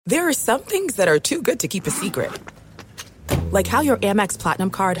There are some things that are too good to keep a secret. Like how your Amex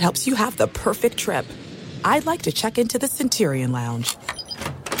Platinum card helps you have the perfect trip. I'd like to check into the Centurion Lounge.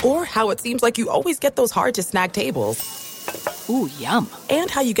 Or how it seems like you always get those hard-to-snag tables. Ooh, yum.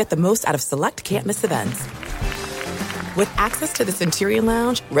 And how you get the most out of select can't-miss events. With access to the Centurion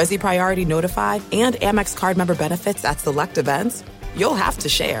Lounge, Resi Priority Notified, and Amex card member benefits at select events, you'll have to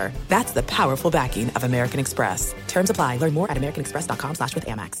share. That's the powerful backing of American Express. Terms apply. Learn more at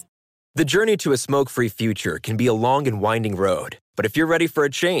americanexpress.com/withAmex. The journey to a smoke-free future can be a long and winding road. But if you're ready for a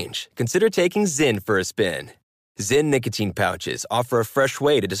change, consider taking Zyn for a spin. Zyn nicotine pouches offer a fresh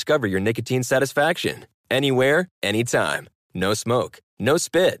way to discover your nicotine satisfaction. Anywhere, anytime. No smoke, no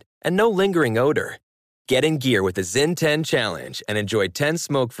spit, and no lingering odor. Get in gear with the Zyn 10 Challenge and enjoy 10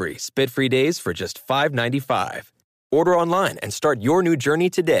 smoke-free, spit-free days for just $5.95. Order online and start your new journey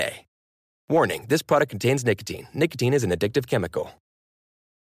today. Warning, this product contains nicotine. Nicotine is an addictive chemical.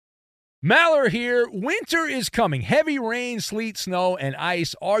 Maller here. Winter is coming. Heavy rain, sleet, snow, and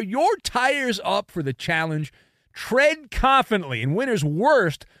ice. Are your tires up for the challenge? Tread confidently in winter's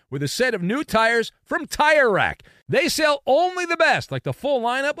worst with a set of new tires from Tire Rack. They sell only the best, like the full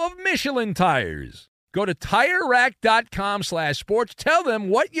lineup of Michelin tires. Go to TireRack.com/sports. Tell them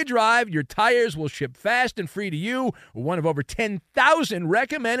what you drive. Your tires will ship fast and free to you. One of over 10,000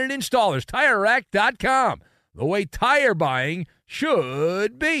 recommended installers. TireRack.com. The way tire buying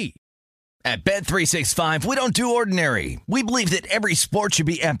should be. At Bet365, we don't do ordinary. We believe that every sport should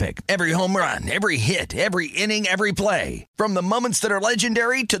be epic. Every home run, every hit, every inning, every play. From the moments that are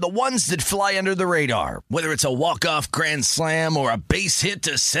legendary to the ones that fly under the radar. Whether it's a walk-off grand slam or a base hit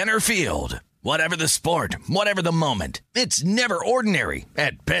to center field. Whatever the sport, whatever the moment, it's never ordinary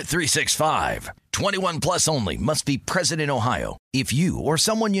at Bet365. 21 plus only. Must be present in Ohio. If you or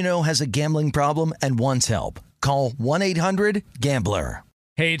someone you know has a gambling problem and wants help, call 1-800-GAMBLER.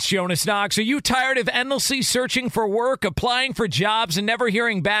 Hey, it's Jonas Knox. Are you tired of endlessly searching for work, applying for jobs, and never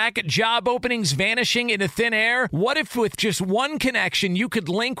hearing back? Job openings vanishing into thin air? What if with just one connection, you could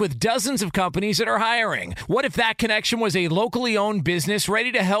link with dozens of companies that are hiring? What if that connection was a locally owned business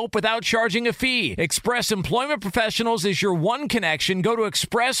ready to help without charging a fee? Express Employment Professionals is your one connection. Go to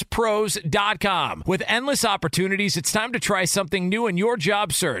expresspros.com. With endless opportunities, it's time to try something new in your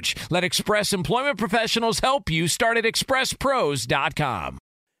job search. Let Express Employment Professionals help you. Start at expresspros.com.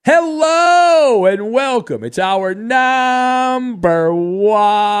 Hello and welcome. It's our number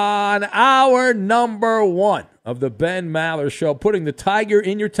one of the Ben Maller Show, putting the tiger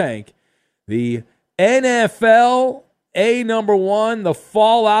in your tank. The NFL, number one, the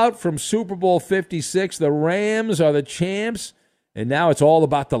fallout from Super Bowl 56. The Rams are the champs, and now it's all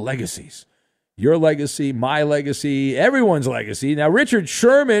about the legacies. Your legacy, my legacy, everyone's legacy. Now, Richard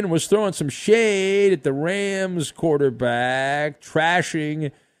Sherman was throwing some shade at the Rams quarterback, trashing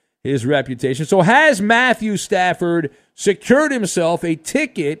his reputation. So has Matthew Stafford secured himself a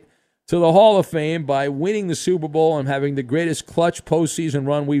ticket to the Hall of Fame by winning the Super Bowl and having the greatest clutch postseason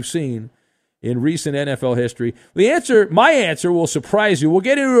run we've seen in recent NFL history? My answer will surprise you. We'll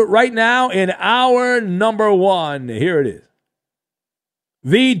get into it right now in our number one. Here it is.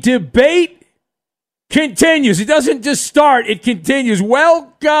 The debate continues. It doesn't just start, it continues.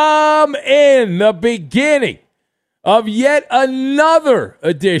 Welcome in the beginning of yet another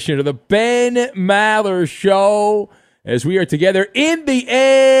edition of the Ben Maller Show, as we are together in the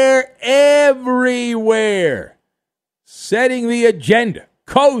air everywhere, setting the agenda,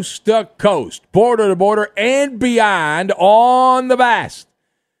 coast to coast, border to border, and beyond on the vast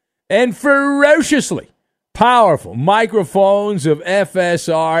and ferociously powerful microphones of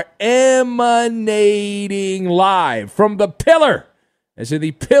FSR, emanating live from the pillar, as in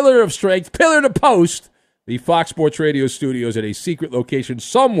the pillar of strength, pillar to post, the Fox Sports Radio studios at a secret location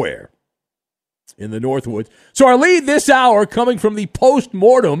somewhere in the Northwoods. So our lead this hour, coming from the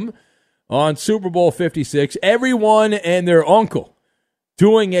post-mortem on Super Bowl 56, everyone and their uncle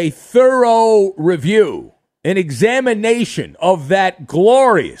doing a thorough review, an examination of that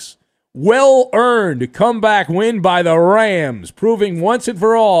glorious, well-earned comeback win by the Rams, proving once and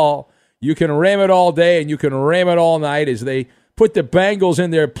for all you can ram it all day and you can ram it all night, as they put the Bengals in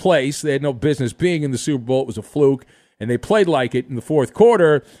their place. They had no business being in the Super Bowl. It was a fluke, and they played like it in the fourth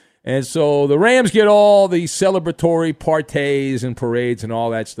quarter. And so the Rams get all the celebratory parties and parades and all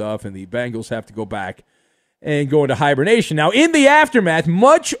that stuff, and the Bengals have to go back and go into hibernation. Now, in the aftermath,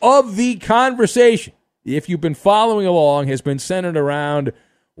 much of the conversation, if you've been following along, has been centered around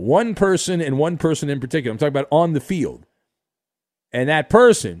one person and one person in particular. I'm talking about on the field. And that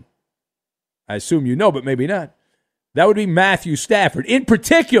person, I assume you know, but maybe not, that would be Matthew Stafford. In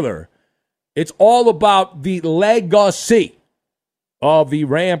particular, it's all about the legacy of the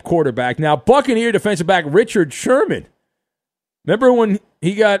Ram quarterback. Now, Buccaneer defensive back Richard Sherman. Remember when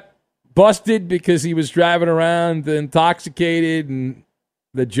he got busted because he was driving around intoxicated and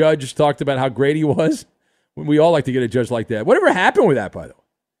the judge talked about how great he was? We all like to get a judge like that. Whatever happened with that, by the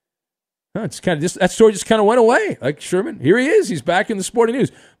way? It's kind of just that story just kind of went away. Like Sherman, here he is. He's back in the sporting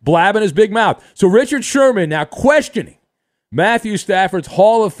news, blabbing his big mouth. So Richard Sherman now questioning Matthew Stafford's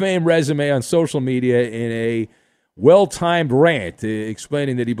Hall of Fame resume on social media in a well-timed rant,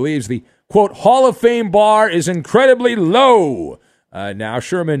 explaining that he believes the, quote, Hall of Fame bar is incredibly low. Now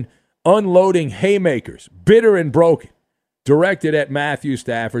Sherman unloading haymakers, bitter and broken, directed at Matthew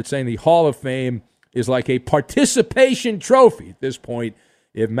Stafford, saying the Hall of Fame is like a participation trophy at this point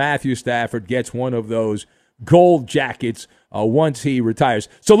if Matthew Stafford gets one of those gold jackets once he retires.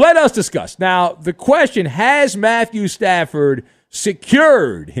 So let us discuss. Now, the question, has Matthew Stafford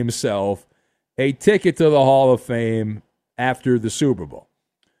secured himself a ticket to the Hall of Fame after the Super Bowl?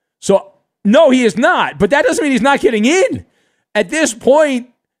 So, no, he is not, but that doesn't mean he's not getting in. At this point,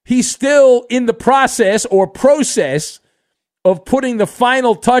 he's still in the process of putting the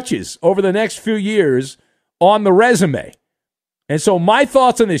final touches over the next few years on the resume. And so my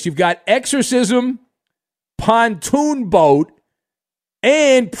thoughts on this, you've got exorcism, pontoon boat,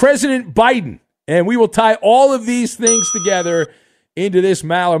 and President Biden. And we will tie all of these things together into this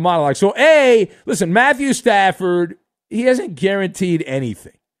Maller monologue. So listen, Matthew Stafford, he hasn't guaranteed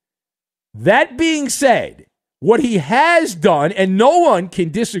anything. That being said, what he has done, and no one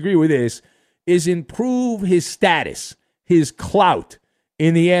can disagree with this, is improve his status, his clout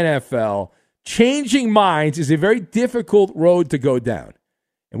in the NFL. Changing minds is a very difficult road to go down.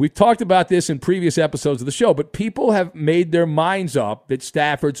 And we've talked about this in previous episodes of the show, but people have made their minds up that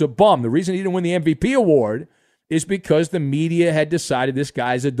Stafford's a bum. The reason he didn't win the MVP award is because the media had decided this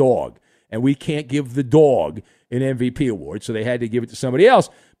guy's a dog, and we can't give the dog an MVP award, so they had to give it to somebody else.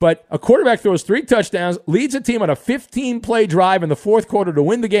 But a quarterback throws 3 touchdowns, leads a team on a 15-play drive in the fourth quarter to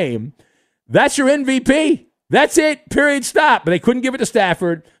win the game. That's your MVP. That's it, period, stop. But they couldn't give it to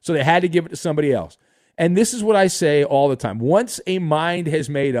Stafford, so they had to give it to somebody else. And this is what I say all the time. Once a mind has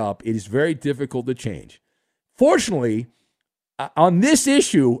made up, it is very difficult to change. Fortunately, on this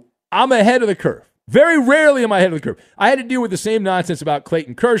issue, I'm ahead of the curve. Very rarely am I ahead of the curve. I had to deal with the same nonsense about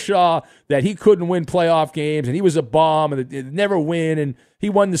Clayton Kershaw, that he couldn't win playoff games, and he was a bum, and they'd never win, and he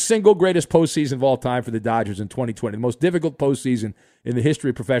won the single greatest postseason of all time for the Dodgers in 2020, the most difficult postseason in the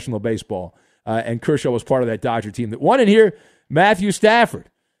history of professional baseball. And Kershaw was part of that Dodger team that won it here. Matthew Stafford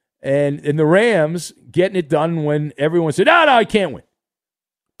and the Rams getting it done when everyone said, no, I can't win.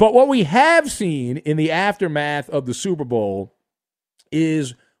 But what we have seen in the aftermath of the Super Bowl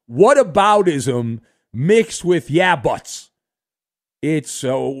is whataboutism mixed with yeah buts. It's,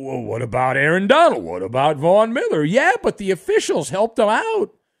 what about Aaron Donald? What about Vaughn Miller? Yeah, but the officials helped them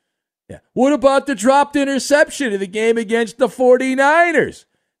out. Yeah. What about the dropped interception in the game against the 49ers?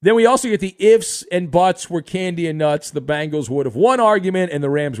 Then we also get the ifs and buts were candy and nuts. The Bengals would have won argument and the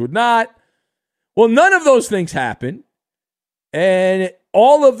Rams would not. Well, none of those things happened. And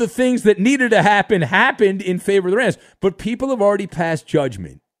all of the things that needed to happen happened in favor of the Rams. But people have already passed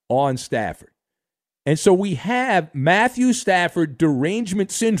judgment on Stafford. And so we have Matthew Stafford derangement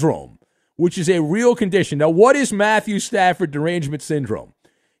syndrome, which is a real condition. Now, what is Matthew Stafford derangement syndrome?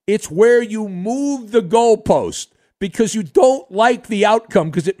 It's where you move the goalpost because you don't like the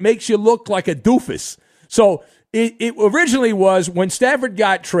outcome because it makes you look like a doofus. So it originally was when Stafford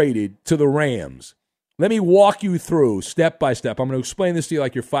got traded to the Rams. Let me walk you through step by step. I'm going to explain this to you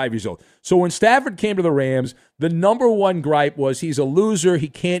like you're 5 years old. So when Stafford came to the Rams, the number one gripe was he's a loser. He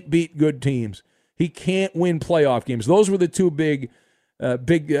can't beat good teams. He can't win playoff games. Those were the two big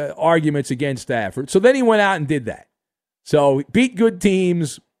arguments against Stafford. So then he went out and did that. So beat good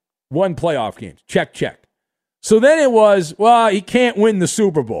teams, won playoff games. Check, check. So then it was, well, he can't win the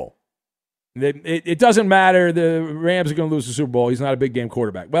Super Bowl. It doesn't matter. The Rams are going to lose the Super Bowl. He's not a big game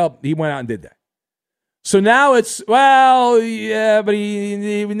quarterback. Well, he went out and did that. So now it's, well, yeah, but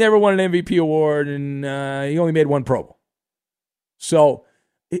he never won an MVP award, and he only made one Pro Bowl. So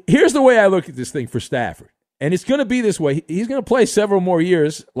here's the way I look at this thing for Stafford. And it's going to be this way. He's going to play several more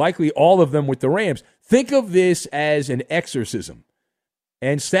years, likely all of them with the Rams. Think of this as an exorcism.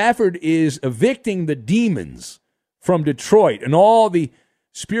 And Stafford is evicting the demons from Detroit and all the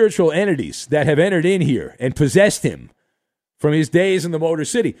spiritual entities that have entered in here and possessed him from his days in the Motor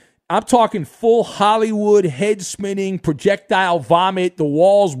City. I'm talking full Hollywood, head-spinning, projectile vomit, the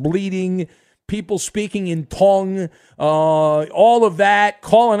walls bleeding, people speaking in tongue, all of that,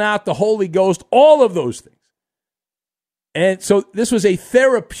 calling out the Holy Ghost, all of those things. And so this was a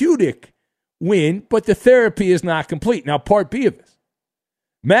therapeutic win, but the therapy is not complete. Now, part B of this.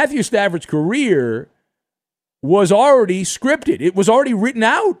 Matthew Stafford's career was already scripted. It was already written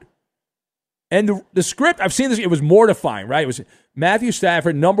out. And the script, I've seen this, it was mortifying, right? It was Matthew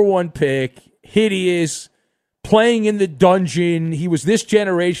Stafford, number one pick, hideous, playing in the dungeon. He was this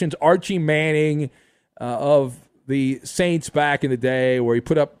generation's Archie Manning of the Saints back in the day, where he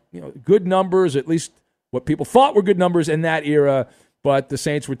put up good numbers, at least what people thought were good numbers in that era, but the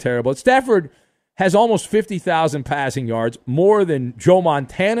Saints were terrible. Stafford has almost 50,000 passing yards, more than Joe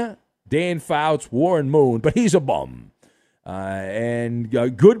Montana, Dan Fouts, Warren Moon, but he's a bum. And a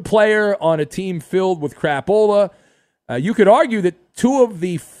good player on a team filled with crapola. You could argue that two of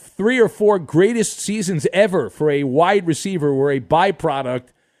the 3 or 4 greatest seasons ever for a wide receiver were a byproduct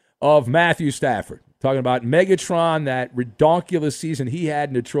of Matthew Stafford. Talking about Megatron, that redonkulous season he had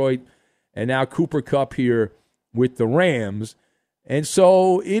in Detroit, and now Cooper Kupp here with the Rams. And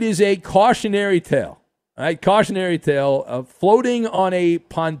so it is a cautionary tale. Right? Cautionary tale of floating on a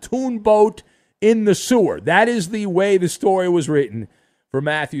pontoon boat in the sewer. That is the way the story was written for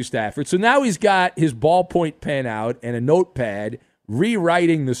Matthew Stafford. So now he's got his ballpoint pen out and a notepad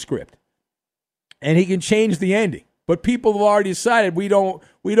rewriting the script. And he can change the ending. But people have already decided we don't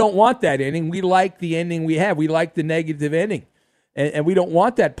want that ending. We like the ending we have. We like the negative ending. And we don't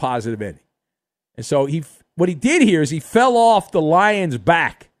want that positive ending. And so what he did here is he fell off the lion's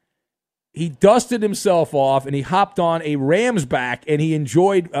back. He dusted himself off, and he hopped on a ram's back, and he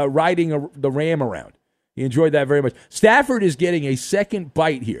enjoyed riding the ram around. He enjoyed that very much. Stafford is getting a second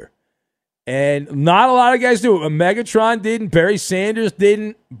bite here. And not a lot of guys do it. Megatron didn't. Barry Sanders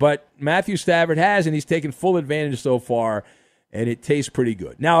didn't. But Matthew Stafford has, and he's taken full advantage so far, and it tastes pretty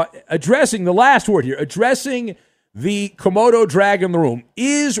good. Now, addressing the last word here, addressing the Komodo drag in the room.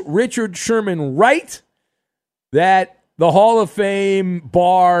 Is Richard Sherman right that the Hall of Fame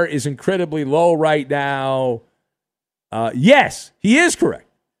bar is incredibly low right now? Yes, he is correct.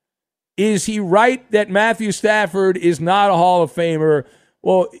 Is he right that Matthew Stafford is not a Hall of Famer?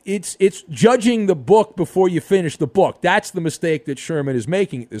 Well, it's judging the book before you finish the book. That's the mistake that Sherman is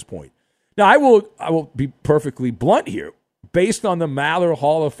making at this point. Now, I will be perfectly blunt here. Based on the Maller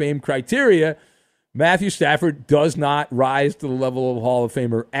Hall of Fame criteria, Matthew Stafford does not rise to the level of Hall of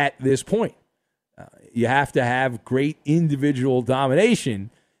Famer at this point. You have to have great individual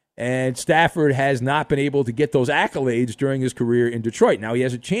domination, and Stafford has not been able to get those accolades during his career in Detroit. Now he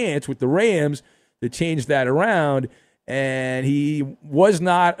has a chance with the Rams to change that around, and he was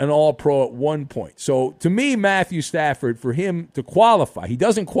not an all-pro at one point. So to me, Matthew Stafford, for him to qualify, he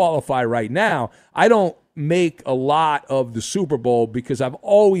doesn't qualify right now. I don't make a lot of the Super Bowl because I've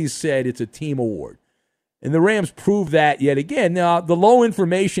always said it's a team award. And the Rams prove that yet again. Now, the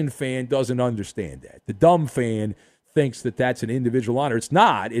low-information fan doesn't understand that. The dumb fan thinks that that's an individual honor. It's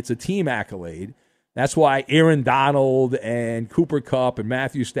not. It's a team accolade. That's why Aaron Donald and Cooper Kupp and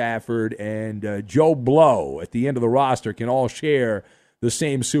Matthew Stafford and Joe Blow at the end of the roster can all share the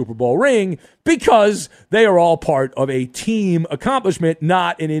same Super Bowl ring, because they are all part of a team accomplishment,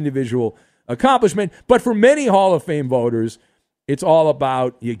 not an individual accomplishment. But for many Hall of Fame voters, it's all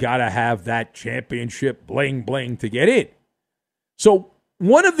about you got to have that championship bling-bling to get in. So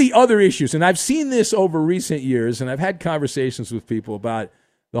one of the other issues, and I've seen this over recent years, and I've had conversations with people about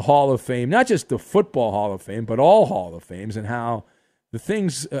the Hall of Fame, not just the Football Hall of Fame, but all Hall of Fames, and how the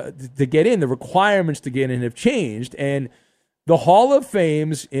things to get in, the requirements to get in have changed. And the Hall of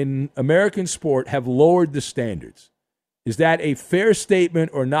Fames in American sport have lowered the standards. Is that a fair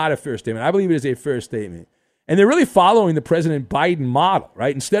statement or not a fair statement? I believe it is a fair statement. And they're really following the President Biden model,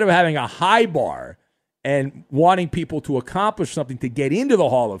 right? Instead of having a high bar and wanting people to accomplish something to get into the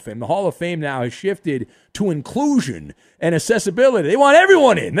Hall of Fame, the Hall of Fame now has shifted to inclusion and accessibility. They want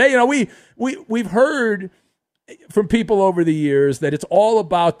everyone in. We've heard from people over the years that it's all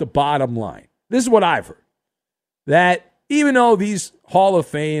about the bottom line. This is what I've heard. That even though these Hall of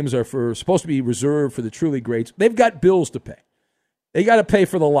Fames are supposed to be reserved for the truly greats, they've got bills to pay. They got to pay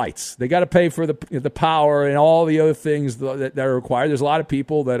for the lights. They got to pay for the power and all the other things that are required. There's a lot of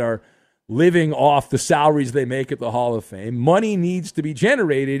people that are living off the salaries they make at the Hall of Fame. Money needs to be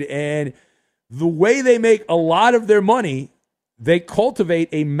generated, and the way they make a lot of their money, they cultivate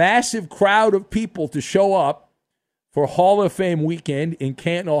a massive crowd of people to show up for Hall of Fame weekend in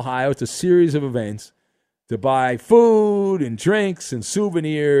Canton, Ohio. It's a series of events to buy food and drinks and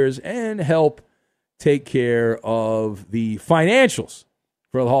souvenirs and help take care of the financials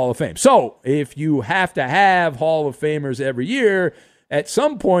for the Hall of Fame. So if you have to have Hall of Famers every year, at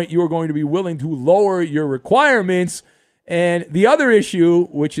some point you are going to be willing to lower your requirements. And the other issue,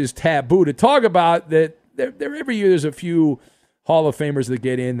 which is taboo to talk about, that every year there's a few Hall of Famers that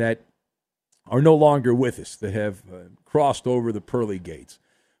get in that are no longer with us, that have crossed over the pearly gates.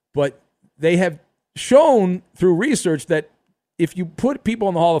 But they have shown through research that if you put people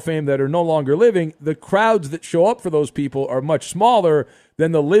in the Hall of Fame that are no longer living, the crowds that show up for those people are much smaller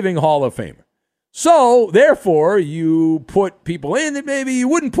than the living Hall of Famer. So, therefore, you put people in that maybe you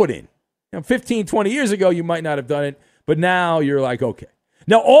wouldn't put in. 15, 20 years ago, you might not have done it, but now you're like, okay.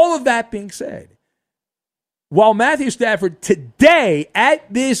 Now, all of that being said, while Matthew Stafford today,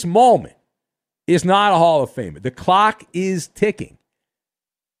 at this moment, is not a Hall of Famer, the clock is ticking.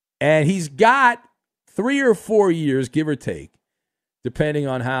 And he's got 3 or 4 years, give or take, depending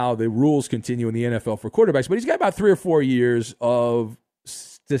on how the rules continue in the NFL for quarterbacks, but he's got about 3 or 4 years of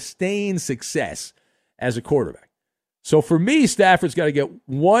sustained success as a quarterback. So for me, Stafford's got to get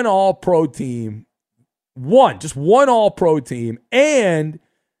one all-pro team, just one all-pro team, and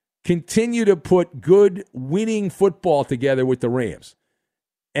continue to put good winning football together with the Rams.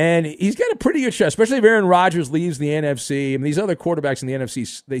 And he's got a pretty good shot, especially if Aaron Rodgers leaves the NFC. And these other quarterbacks in the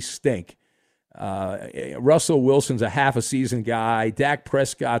NFC, they stink. Russell Wilson's a half-a-season guy. Dak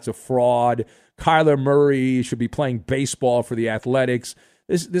Prescott's a fraud. Kyler Murray should be playing baseball for the Athletics.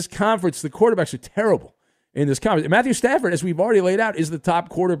 This conference, the quarterbacks are terrible in this conference. Matthew Stafford, as we've already laid out, is the top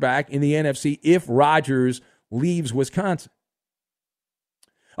quarterback in the NFC if Rodgers leaves Wisconsin.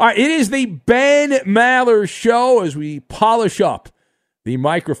 All right, it is the Ben Maller Show as we polish up the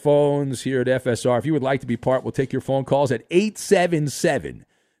microphones here at FSR. If you would like to be part, we'll take your phone calls at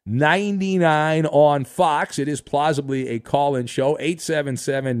 877-99 on Fox. It is plausibly a call-in show,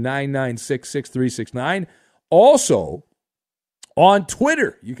 877-996-6369. Also, on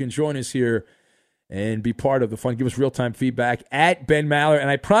Twitter, you can join us here and be part of the fun. Give us real-time feedback at Ben Maller. And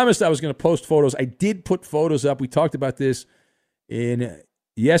I promised I was going to post photos. I did put photos up. We talked about this in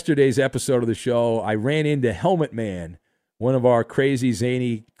yesterday's episode of the show. I ran into Helmet Man, one of our crazy,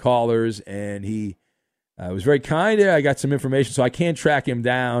 zany callers, and he was very kind. I got some information, so I can't track him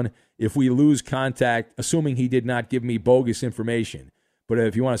down if we lose contact, assuming he did not give me bogus information. But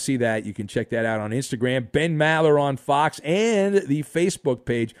if you want to see that, you can check that out on Instagram, Ben Maller on Fox, and the Facebook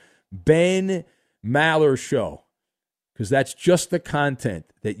page, Ben Maller Show, because that's just the content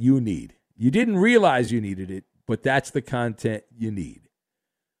that you need. You didn't realize you needed it, but that's the content you need.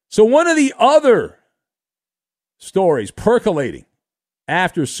 So one of the other stories percolating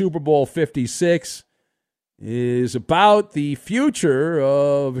after Super Bowl 56 is about the future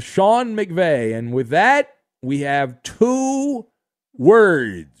of Sean McVay. And with that, we have two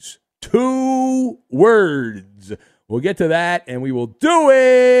words. We'll get to that, and we will do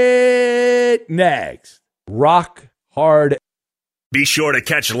it next. Rock hard. Be sure to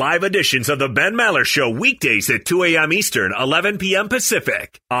catch live editions of the Ben Maller Show weekdays at 2 a.m. Eastern, 11 p.m.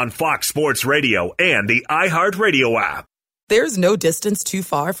 Pacific on Fox Sports Radio and the iHeartRadio app. There's no distance too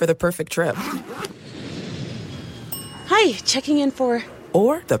far for the perfect trip. Hi, checking in for...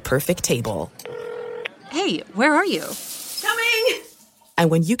 Or the perfect table. Hey, where are you? Coming! And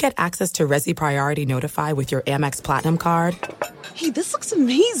when you get access to Resi Priority Notify with your Amex Platinum card... Hey, this looks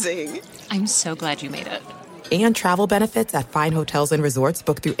amazing. I'm so glad you made it. And travel benefits at fine hotels and resorts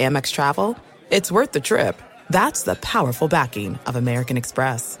booked through Amex Travel, it's worth the trip. That's the powerful backing of American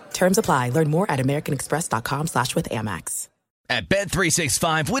Express. Terms apply. Learn more at americanexpress.com/withAmex. At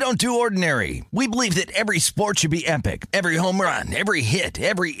Bet365, we don't do ordinary. We believe that every sport should be epic. Every home run, every hit,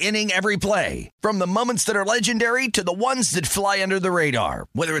 every inning, every play. From the moments that are legendary to the ones that fly under the radar.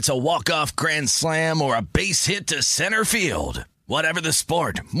 Whether it's a walk-off grand slam or a base hit to center field. Whatever the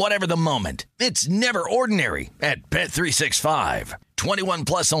sport, whatever the moment, it's never ordinary at Bet365. 21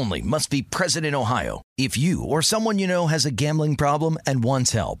 plus only. Must be present in Ohio. If you or someone you know has a gambling problem and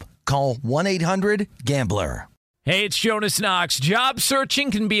wants help, call 1-800-GAMBLER. Hey, it's Jonas Knox. Job searching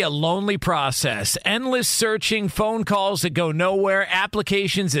can be a lonely process. Endless searching, phone calls that go nowhere,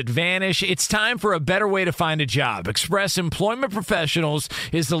 applications that vanish. It's time for a better way to find a job. Express Employment Professionals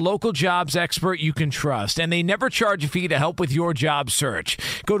is the local jobs expert you can trust, and they never charge a fee to help with your job search.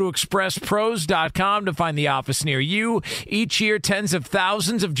 Go to expresspros.com to find the office near you. Each year, tens of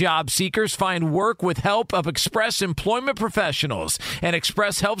thousands of job seekers find work with help of Express Employment Professionals, and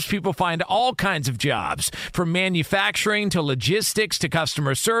Express helps people find all kinds of jobs, from manufacturing to logistics to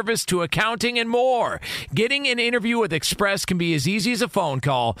customer service to accounting and more. Getting an interview with Express can be as easy as a phone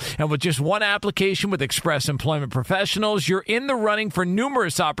call, and with just one application with Express Employment Professionals, you're in the running for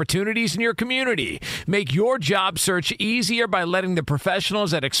numerous opportunities in your community. Make your job search easier by letting the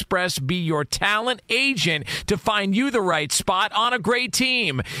professionals at Express be your talent agent to find you the right spot on a great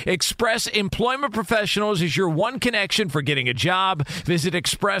team. Express Employment Professionals is your one connection for getting a job. Visit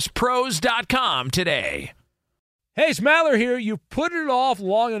expresspros.com today. Hey, it's Maller here. You've put it off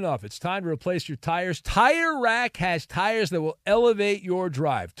long enough. It's time to replace your tires. Tire Rack has tires that will elevate your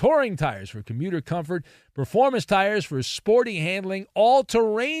drive. Touring tires for commuter comfort, performance tires for sporty handling,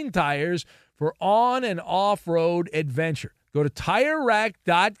 all-terrain tires for on- and off-road adventure. Go to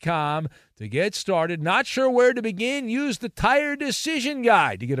TireRack.com to get started. Not sure where to begin? Use the Tire Decision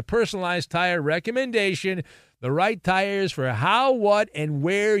Guide to get a personalized tire recommendation, the right tires for how, what, and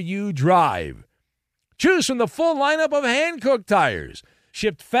where you drive. Choose from the full lineup of hand-cooked tires.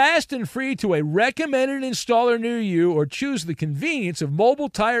 Shipped fast and free to a recommended installer near you, or choose the convenience of mobile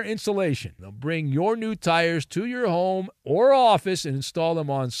tire installation. They'll bring your new tires to your home or office and install them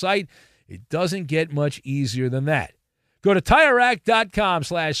on site. It doesn't get much easier than that. Go to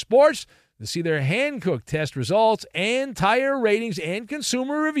TireRack.com/sports to see their hand-cooked test results and tire ratings and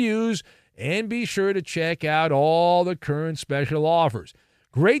consumer reviews, and be sure to check out all the current special offers.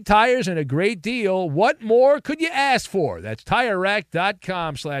 Great tires and a great deal. What more could you ask for? That's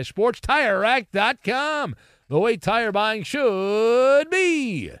TireRack.com/sports. TireRack.com, the way tire buying should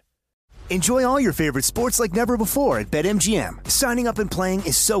be. Enjoy all your favorite sports like never before at BetMGM. Signing up and playing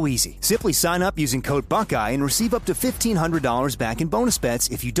is so easy. Simply sign up using code Buckeye and receive up to $1,500 back in bonus bets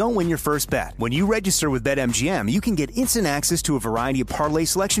if you don't win your first bet. When you register with BetMGM, you can get instant access to a variety of parlay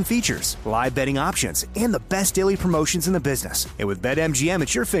selection features, live betting options, and the best daily promotions in the business. And with BetMGM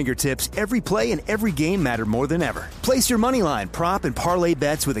at your fingertips, every play and every game matter more than ever. Place your moneyline, prop, and parlay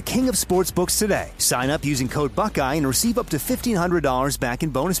bets with the king of sportsbooks today. Sign up using code Buckeye and receive up to $1,500 back in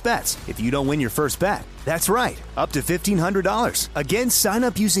bonus bets if you don't win your first bet. That's right, up to $1,500. Again, sign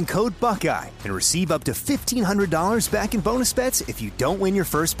up using code Buckeye and receive up to $1,500 back in bonus bets if you don't win your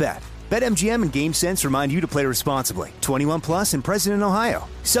first bet. BetMGM and GameSense remind you to play responsibly. 21 plus and present in Ohio.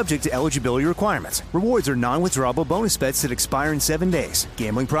 Subject to eligibility requirements. Rewards are non-withdrawable bonus bets that expire in 7 days.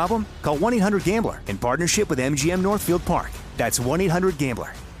 Gambling problem? Call 1-800-GAMBLER in partnership with MGM Northfield Park. That's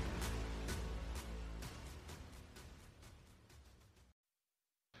 1-800-GAMBLER.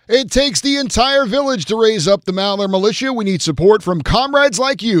 It takes the entire village to raise up the Maller Militia. We need support from comrades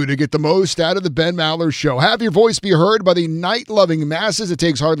like you to get the most out of the Ben Maller Show. Have your voice be heard by the night-loving masses. It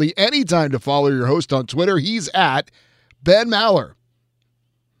takes hardly any time to follow your host on Twitter. He's at Ben Maller.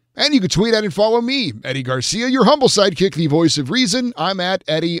 And you can tweet at and follow me, Eddie Garcia, your humble sidekick, the voice of reason. I'm at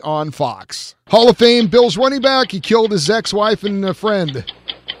Eddie on Fox. Hall of Fame Bills running back. He killed his ex-wife and a friend.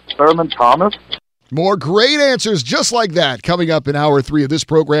 Sherman Thomas. More great answers just like that coming up in Hour 3 of this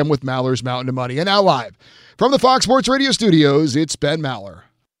program with Maller's Mountain of Money. And now live from the Fox Sports Radio studios, it's Ben Maller.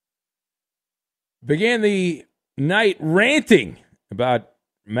 Began the night ranting about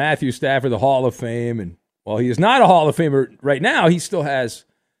Matthew Stafford, the Hall of Fame. And while he is not a Hall of Famer right now, he still has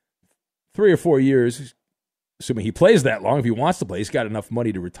 3 or 4 years, assuming he plays that long. If he wants to play, he's got enough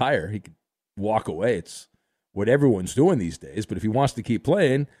money to retire. He could walk away. It's what everyone's doing these days. But if he wants to keep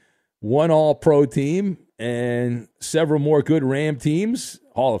playing, one all-pro team and several more good Ram teams,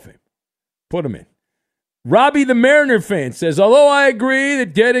 Hall of Fame. Put him in. Robbie the Mariner fan says, although I agree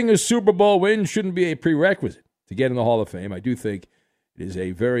that getting a Super Bowl win shouldn't be a prerequisite to get in the Hall of Fame, I do think it is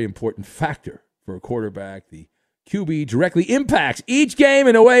a very important factor for a quarterback. The QB directly impacts each game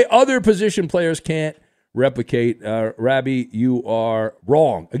in a way other position players can't replicate. Robbie, you are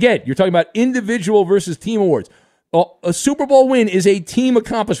wrong. Again, you're talking about individual versus team awards. A Super Bowl win is a team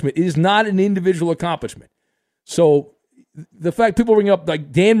accomplishment. It is not an individual accomplishment. So the fact people bring up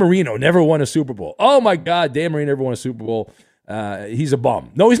like Dan Marino never won a Super Bowl. Oh, my God, Dan Marino never won a Super Bowl. He's a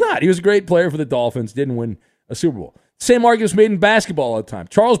bum. No, he's not. He was a great player for the Dolphins, didn't win a Super Bowl. Same arguments made in basketball all the time.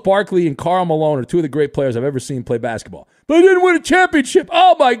 Charles Barkley and Karl Malone are two of the great players I've ever seen play basketball. But they didn't win a championship.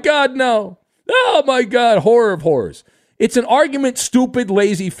 Oh, my God, no. Oh, my God, horror of horrors. It's an argument stupid,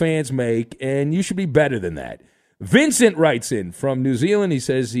 lazy fans make, and you should be better than that. Vincent writes in from New Zealand. He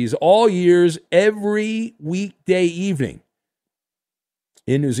says he's all years, every weekday evening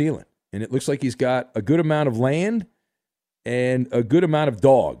in New Zealand. And it looks like he's got a good amount of land and a good amount of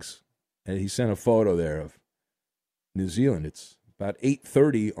dogs. And he sent a photo there of New Zealand. It's about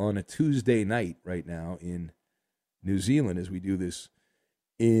 8:30 on a Tuesday night right now in New Zealand as we do this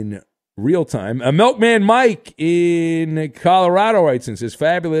in real time. Milkman Mike in Colorado writes and says,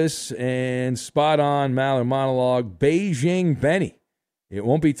 fabulous and spot-on Maller monologue, Beijing Benny. It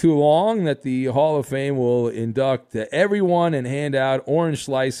won't be too long that the Hall of Fame will induct everyone and hand out orange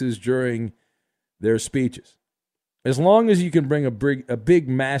slices during their speeches. As long as you can bring a big,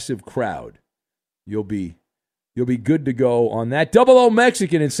 massive crowd, you'll be good to go on that. Double O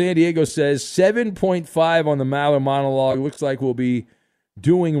Mexican in San Diego says 7.5 on the Maller monologue. Looks like we'll be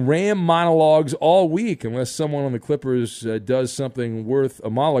doing Ram monologues all week unless someone on the Clippers does something worth a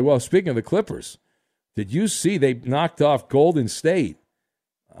monologue. Well, speaking of the Clippers, Did you see they knocked off Golden State?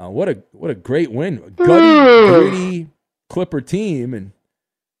 What a great win. Gutty, gritty Clipper team. And,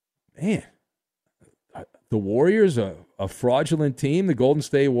 man, the Warriors, a fraudulent team, the Golden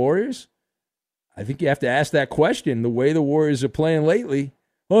State Warriors? I think you have to ask that question, the way the Warriors are playing lately.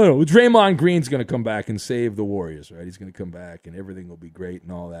 Oh, no, Draymond Green's going to come back and save the Warriors, right? He's going to come back and everything will be great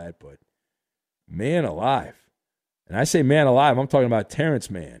and all that. But, man alive. And I say man alive, I'm talking about Terrence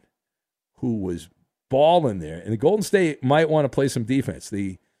Mann, who was balling there. And the Golden State might want to play some defense.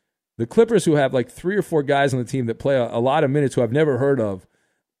 The Clippers, who have like 3 or 4 guys on the team that play a lot of minutes who I've never heard of,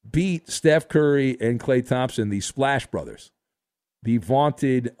 beat Steph Curry and Klay Thompson, the Splash Brothers. The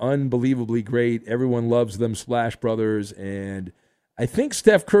vaunted, unbelievably great, everyone loves them Splash Brothers. And I think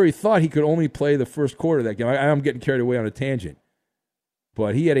Steph Curry thought he could only play the first quarter of that game. I'm getting carried away on a tangent.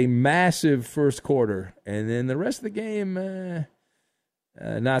 But he had a massive first quarter. And then the rest of the game,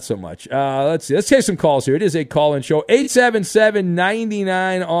 not so much. Let's see. Let's take some calls here. It is a call-in show.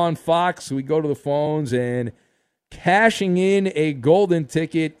 877-99 on Fox. We go to the phones, and cashing in a golden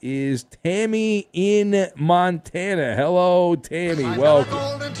ticket is Tammy in Montana. Hello, Tammy.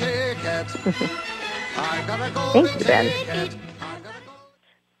 Welcome. Thank you, Ben.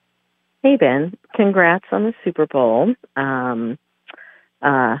 Hey, Ben. Congrats on the Super Bowl. I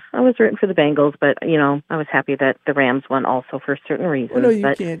was rooting for the Bengals, but I was happy that the Rams won also for certain reasons. Well, no,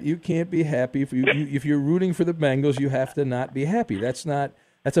 you can't be happy if you're rooting for the Bengals. You have to not be happy. That's a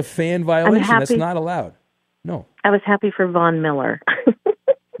fan violation. That's not allowed. No. I was happy for Von Miller.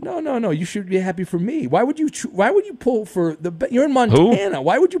 No. You should be happy for me. Why would you pull for you're in Montana? Who?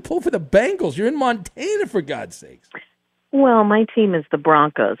 Why would you pull for the Bengals? You're in Montana, for God's sakes. Well, my team is the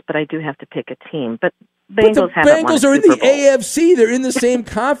Broncos, but I do have to pick a team. But the Bengals are in the AFC. They're in the same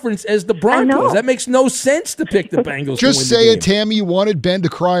conference as the Broncos. That makes no sense to pick the Bengals. Just say it, Tammy. You wanted Ben to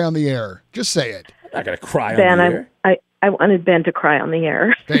cry on the air. Just say it. I'm not going to cry Ben, on the air. I wanted Ben to cry on the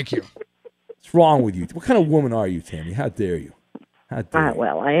air. Thank you. What's wrong with you? What kind of woman are you, Tammy? How dare you?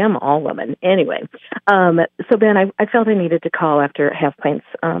 Well, I am all woman. Anyway, so Ben, I felt I needed to call after Half Pint's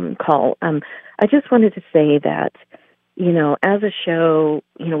call. I just wanted to say that, as a show,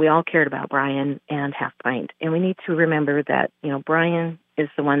 we all cared about Brian and Half Pint, and we need to remember that, Brian is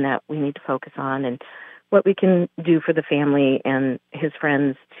the one that we need to focus on and what we can do for the family and his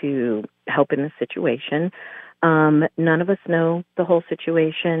friends to help in this situation. None of us know the whole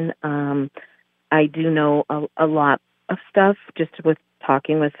situation. I do know a lot of stuff just with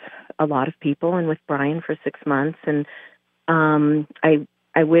talking with a lot of people and with Brian for 6 months. And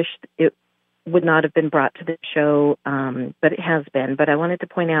I wish it would not have been brought to the show, but it has been. But I wanted to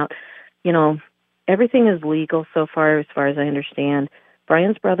point out, everything is legal so far as I understand.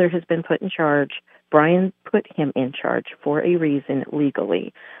 Brian's brother has been put in charge. Brian put him in charge for a reason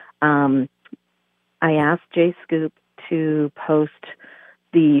legally. I asked Jay Scoop to post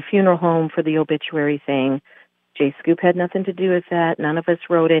the funeral home for the obituary thing. Jay Scoop had nothing to do with that. None of us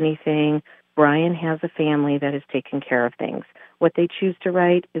wrote anything. Brian has a family that is taking care of things. What they choose to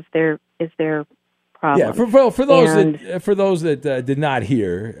write is their problem. Yeah, for those that did not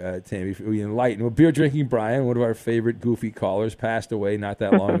hear, Tammy, we enlightened. Well, beer drinking Brian, one of our favorite goofy callers, passed away not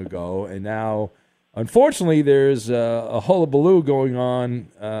that long ago, and now, unfortunately, there's a hullabaloo going on.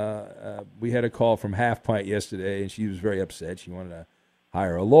 We had a call from Half Pint yesterday, and she was very upset. She wanted to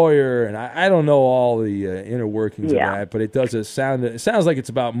hire a lawyer, and I don't know all the inner workings of that, but it sounds like it's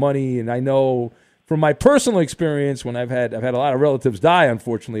about money. And I know from my personal experience, when I've had a lot of relatives die,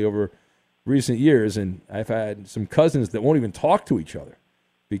 unfortunately, over recent years, and I've had some cousins that won't even talk to each other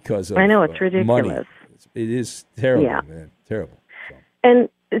because of I know, it's ridiculous. Money. It is terrible, man, terrible. So. And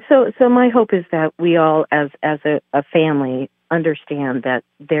so my hope is that we all, as a family, understand that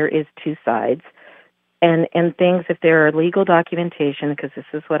there is two sides. And things, if there are legal documentation, because this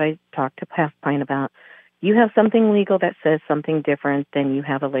is what I talked to Half Pint about, you have something legal that says something different, then you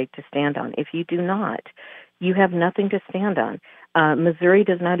have a leg to stand on. If you do not, you have nothing to stand on. Missouri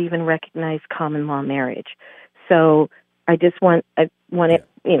does not even recognize common law marriage. So I told him, I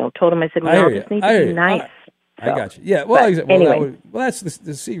said, we all just need to be nice. I got you. Yeah, well, anyway. That's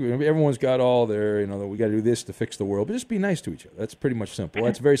the secret. Everyone's got all their, that we got to do this to fix the world. But just be nice to each other. That's pretty much simple.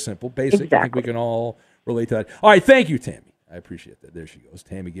 That's very simple, basic. Exactly. I think we can all relate to that. All right, thank you, Tammy. I appreciate that. There she goes.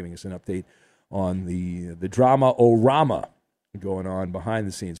 Tammy giving us an update on the drama-o-rama going on behind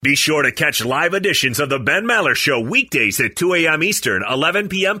the scenes. Be sure to catch live editions of the Ben Maller Show weekdays at 2 a.m. Eastern, 11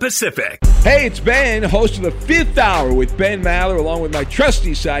 p.m. Pacific. Hey, it's Ben, host of the Fifth Hour with Ben Maller, along with my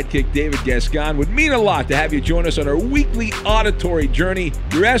trusty sidekick, David Gascon. Would mean a lot to have you join us on our weekly auditory journey.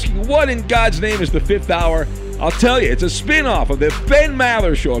 You're asking, what in God's name is the Fifth Hour? I'll tell you, it's a spin-off of the Ben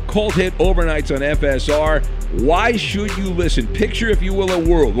Maller Show, a cult hit overnights on FSR. Why should you listen? Picture, if you will, a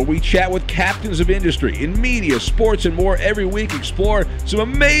world where we chat with captains of industry in media, sports, and more every week. Explore some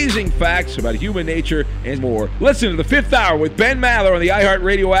amazing facts about human nature and more. Listen to the Fifth Hour with Ben Maller on the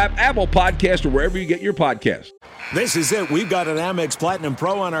iHeartRadio app, Apple Podcast, or wherever you get your podcast. This is it. We've got an Amex Platinum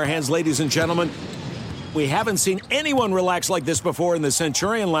Pro on our hands, ladies and gentlemen. We haven't seen anyone relax like this before in the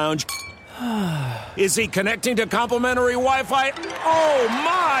Centurion Lounge. Is he connecting to complimentary Wi-Fi? Oh,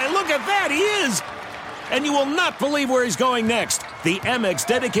 my! Look at that! He is! And you will not believe where he's going next. The Amex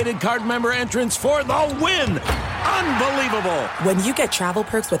dedicated card member entrance for the win! Unbelievable! When you get travel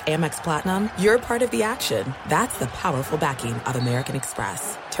perks with Amex Platinum, you're part of the action. That's the powerful backing of American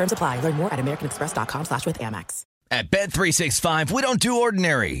Express. Terms apply. Learn more at americanexpress.com/withAmex. At Bet365, we don't do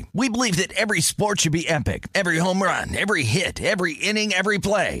ordinary. We believe that every sport should be epic. Every home run, every hit, every inning, every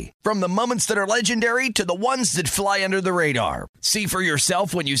play. From the moments that are legendary to the ones that fly under the radar. See for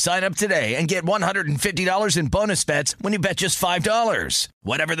yourself when you sign up today and get $150 in bonus bets when you bet just $5.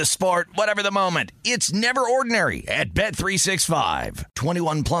 Whatever the sport, whatever the moment, it's never ordinary at Bet365.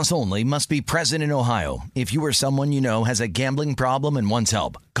 21 plus only. Must be present in Ohio. If you or someone you know has a gambling problem and wants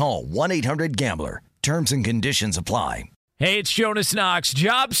help, call 1-800-GAMBLER. Terms and conditions apply. Hey, it's Jonas Knox.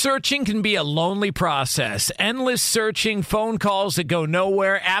 Job searching can be a lonely process. Endless searching, phone calls that go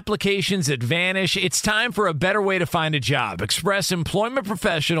nowhere, applications that vanish. It's time for a better way to find a job. Express Employment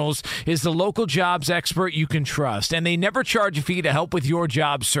Professionals is the local jobs expert you can trust, and they never charge a fee to help with your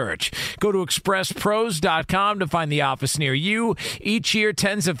job search. Go to expresspros.com to find the office near you. Each year,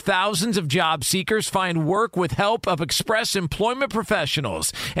 tens of thousands of job seekers find work with help of Express Employment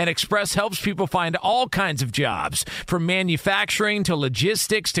Professionals, and Express helps people find all kinds of jobs, from manufacturing to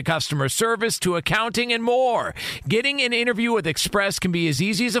logistics to customer service to accounting and more. Getting an interview with Express can be as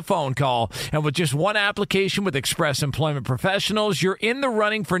easy as a phone call, and with just one application with Express Employment Professionals, you're in the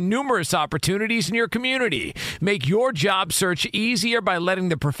running for numerous opportunities in your community. Make your job search easier by letting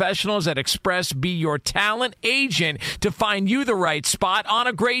the professionals at Express be your talent agent to find you the right spot on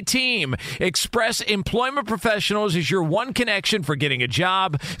a great team. Express Employment Professionals is your one connection for getting a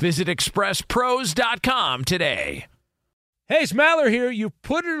job. Visit expresspros.com today. Hey, it's Maller here. You've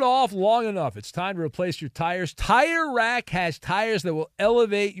put it off long enough. It's time to replace your tires. Tire Rack has tires that will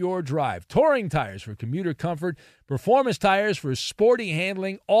elevate your drive. Touring tires for commuter comfort, performance tires for sporty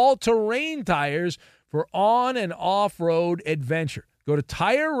handling, all-terrain tires for on- and off-road adventure. Go to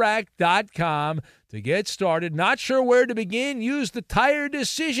TireRack.com to get started. Not sure where to begin? Use the Tire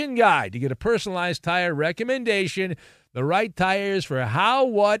Decision Guide to get a personalized tire recommendation, the right tires for how,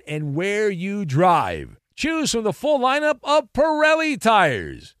 what, and where you drive. Choose from the full lineup of Pirelli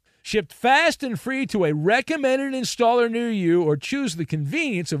tires. Shipped fast and free to a recommended installer near you, or choose the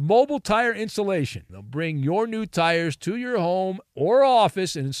convenience of mobile tire installation. They'll bring your new tires to your home or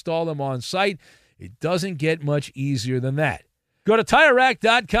office and install them on site. It doesn't get much easier than that. Go to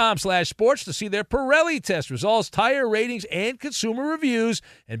TireRack.com/sports to see their Pirelli test results, tire ratings, and consumer reviews,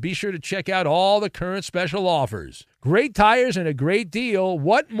 and be sure to check out all the current special offers. Great tires and a great deal.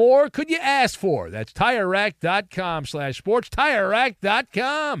 What more could you ask for? That's TireRack.com/sports.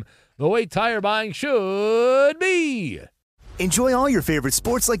 TireRack.com, the way tire buying should be. Enjoy all your favorite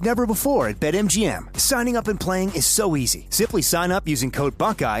sports like never before at BetMGM. Signing up and playing is so easy. Simply sign up using code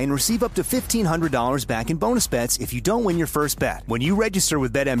Buckeye and receive up to $1,500 back in bonus bets if you don't win your first bet. When you register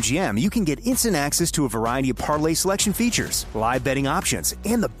with BetMGM, you can get instant access to a variety of parlay selection features, live betting options,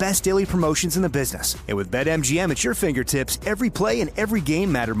 and the best daily promotions in the business. And with BetMGM at your fingertips, every play and every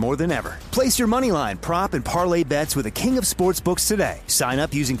game matter more than ever. Place your moneyline, prop, and parlay bets with the king of sportsbooks today. Sign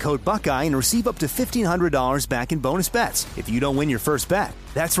up using code Buckeye and receive up to $1,500 back in bonus bets if you don't win your first bet.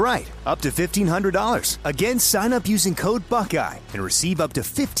 That's right, up to $1,500. Again, sign up using code Buckeye and receive up to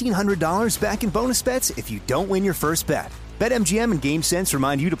 $1,500 back in bonus bets if you don't win your first bet. BetMGM and GameSense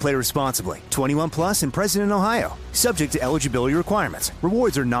remind you to play responsibly. 21 plus and present in Ohio. Subject to eligibility requirements.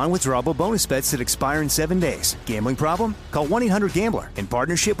 Rewards are non-withdrawable bonus bets that expire in 7 days. Gambling problem? Call 1-800-GAMBLER in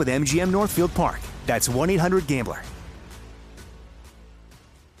partnership with MGM Northfield Park. That's 1-800-GAMBLER.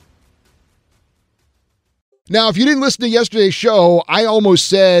 Now, if you didn't listen to yesterday's show, I almost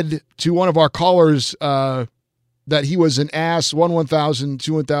said to one of our callers that he was an ass, 1,000,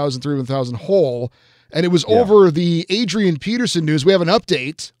 2 1,000, 3 1,000 hole, and it was over the Adrian Peterson news. We have an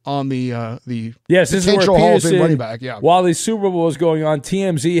update on the potential Hall of Fame running back. Yeah. While the Super Bowl was going on,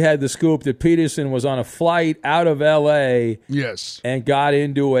 TMZ had the scoop that Peterson was on a flight out of L.A. Yes, and got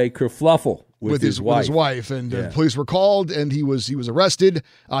into a kerfluffle with his wife, and police were called, and he was arrested.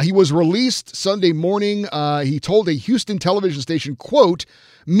 He was released Sunday morning. He told a Houston television station, quote,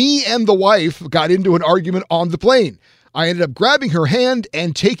 Me and the wife got into an argument on the plane. I ended up grabbing her hand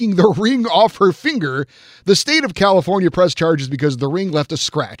and taking the ring off her finger. The state of California pressed charges because the ring left a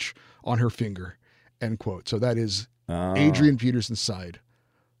scratch on her finger." End quote. So that is Adrian Peterson's side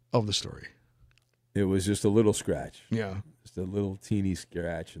of the story. It was just a little scratch. Yeah. Just a little teeny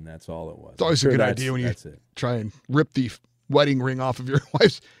scratch, and that's all it was. It's always a good idea when you try and rip the wedding ring off of your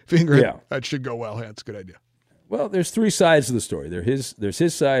wife's finger. Yeah. That should go well. Yeah, it's a good idea. Well, there's three sides to the story. There's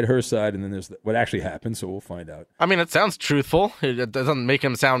his side, her side, and then there's what actually happened, so we'll find out. I mean, it sounds truthful. It doesn't make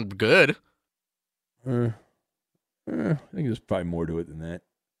him sound good. I think there's probably more to it than that.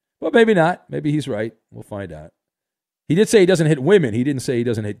 But maybe not. Maybe he's right. We'll find out. He did say he doesn't hit women. He didn't say he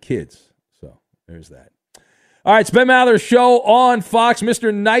doesn't hit kids. So there's that. All right, it's Ben Maller's show on Fox.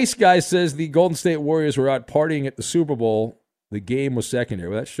 Mr. Nice Guy says the Golden State Warriors were out partying at the Super Bowl. The game was secondary.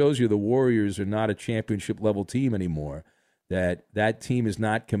 Well, that shows you the Warriors are not a championship-level team anymore, that team is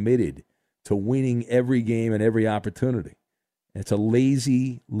not committed to winning every game and every opportunity. It's a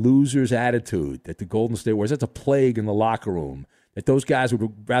lazy loser's attitude that the Golden State Warriors, that's a plague in the locker room, that those guys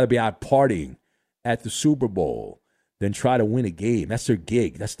would rather be out partying at the Super Bowl than try to win a game. That's their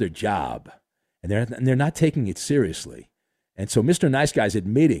gig. That's their job. And they're not taking it seriously. And so Mr. Nice Guy's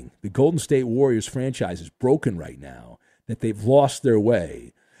admitting the Golden State Warriors franchise is broken right now, that they've lost their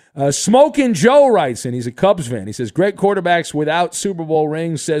way. Smokin' Joe writes in. He's a Cubs fan. He says, great quarterbacks without Super Bowl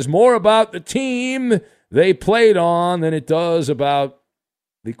rings says more about the team they played on than it does about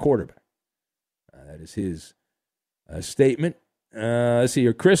the quarterback. That is his statement. Let's see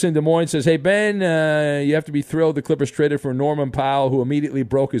here. Chris in Des Moines says, hey, Ben, you have to be thrilled the Clippers traded for Norman Powell, who immediately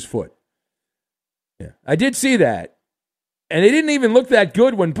broke his foot. Yeah, I did see that. And they didn't even look that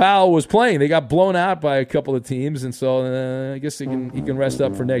good when Powell was playing. They got blown out by a couple of teams, and so I guess he can rest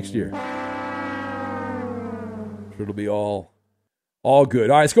up for next year. Sure, it'll be all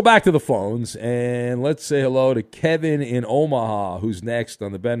good. All right, let's go back to the phones, and let's say hello to Kevin in Omaha, who's next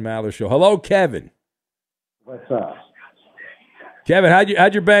on the Ben Maller Show. Hello, Kevin. What's up? Kevin,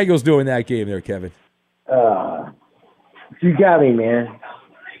 how'd your Bengals do in that game there, Kevin? You got me, man.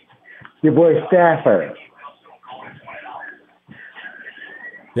 Your boy Stafford.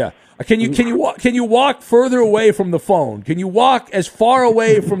 Yeah. Can you walk further away from the phone? Can you walk as far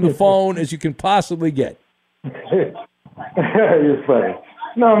away from the phone as you can possibly get? You're funny.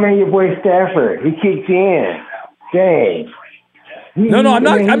 No, man, your boy Stafford. He kicked you in. Dang. No,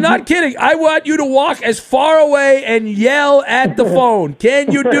 I'm not kidding. I want you to walk as far away and yell at the phone.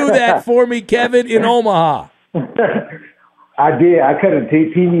 Can you do that for me, Kevin, in Omaha? I did. I cut the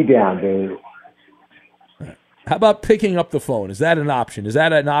TV down, dude. How about picking up the phone? Is that an option? Is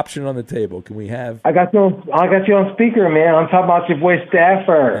that an option on the table? Can we have? I got you on speaker, man. I'm talking about your boy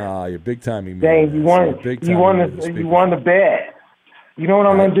Stafford. Oh, you're big timing, man. Dang, you won the bet. You know what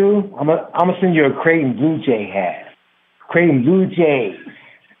I'm gonna do? I'm gonna send you a Creighton Blue Jay hat. Creighton Blue Jays.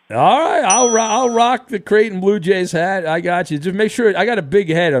 All right, I'll rock the Creighton Blue Jays hat. I got you. Just make sure. I got a big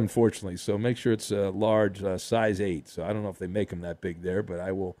head, unfortunately, so make sure it's a large, size 8. So I don't know if they make them that big there, but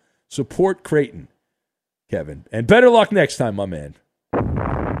I will support Creighton, Kevin. And better luck next time, my man.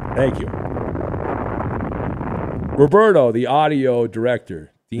 Thank you. Roberto, the audio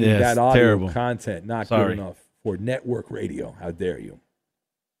director, deemed that audio terrible content not good enough for network radio. How dare you?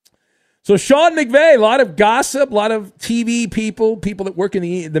 So Sean McVay, a lot of gossip, a lot of TV people that work in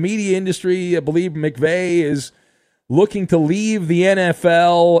the media industry believe McVay is looking to leave the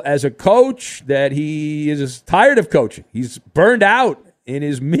NFL as a coach, that he is tired of coaching. He's burned out in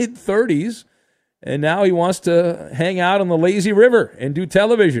his mid-30s, and now he wants to hang out on the lazy river and do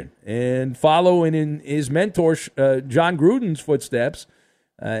television and follow in his mentor, John Gruden's footsteps,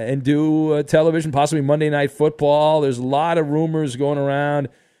 and do television, possibly Monday Night Football. There's a lot of rumors going around.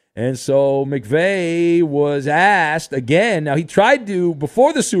 And so McVay was asked again. Now, he tried to,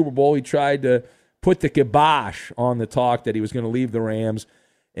 before the Super Bowl, he tried to put the kibosh on the talk that he was going to leave the Rams.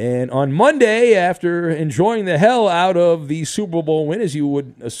 And on Monday, after enjoying the hell out of the Super Bowl win, as you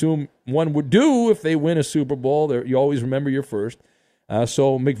would assume one would do if they win a Super Bowl, you always remember your first.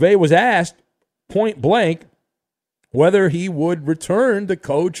 So McVay was asked point blank whether he would return to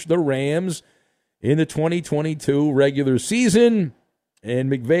coach the Rams in the 2022 regular season.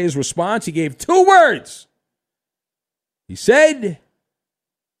 And McVay's response, he gave 2 words. He said,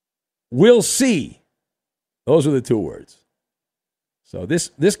 "We'll see." Those are the 2 words. So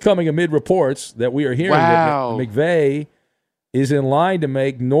this coming amid reports that we are hearing that McVay is in line to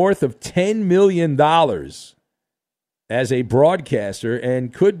make north of $10 million as a broadcaster,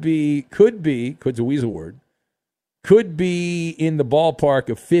 and could be a weasel word, could be in the ballpark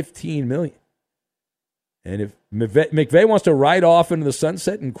of $15 million. And if McVay wants to ride off into the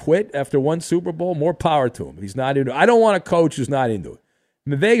sunset and quit after one Super Bowl, more power to him. He's not into it. I don't want a coach who's not into it.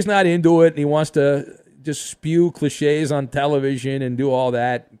 McVay's not into it, and he wants to just spew cliches on television and do all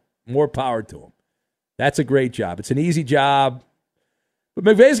that. More power to him. That's a great job. It's an easy job. But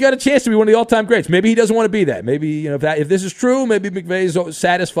McVay's got a chance to be one of the all-time greats. Maybe he doesn't want to be that. Maybe if this is true, maybe McVay's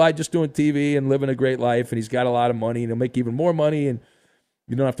satisfied just doing TV and living a great life, and he's got a lot of money, and he'll make even more money, and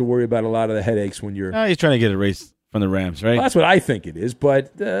you don't have to worry about a lot of the headaches when you're... he's trying to get a raise from the Rams, right? Well, that's what I think it is,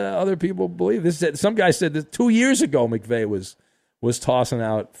 but other people believe this. Some guy said that 2 years ago McVay was tossing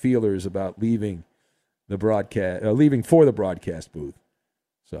out feelers about leaving the broadcast, leaving for the broadcast booth.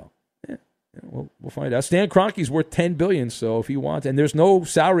 So, we'll find out. Stan Kroenke's worth $10 billion, so if he wants, and there's no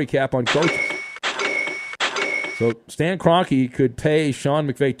salary cap on coaches. So Stan Kroenke could pay Sean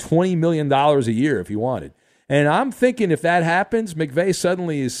McVay $20 million a year if he wanted. And I'm thinking if that happens, McVay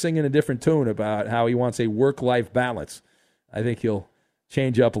suddenly is singing a different tune about how he wants a work-life balance. I think he'll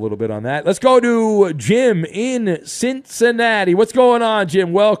change up a little bit on that. Let's go to Jim in Cincinnati. What's going on,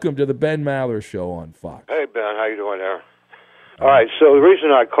 Jim? Welcome to the Ben Maller Show on Fox. Hey, Ben. How you doing there? All right, so the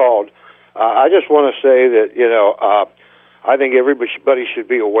reason I called, I just want to say that, I think everybody should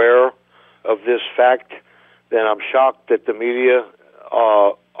be aware of this fact, and I'm shocked that the media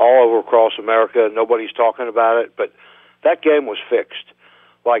all over across America, nobody's talking about it, but that game was fixed,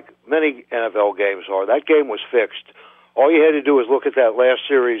 like many NFL games are. That game was fixed. All you had to do was look at that last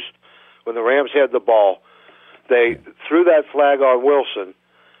series when the Rams had the ball. They threw that flag on Wilson,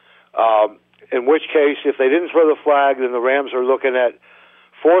 in which case, if they didn't throw the flag, then the Rams are looking at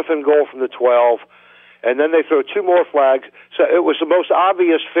 4th and goal from the 12, and then they throw 2 more flags. So it was the most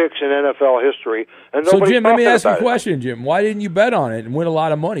obvious fix in NFL history. And so, Jim, let me ask you a question, Jim. Why didn't you bet on it and win a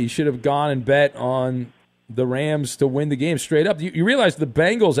lot of money? You should have gone and bet on the Rams to win the game straight up. You realize the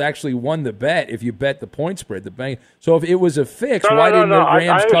Bengals actually won the bet if you bet the point spread. So if it was a fix, why didn't the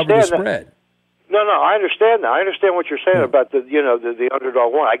Rams cover the spread? No, I understand that. I understand what you're saying about the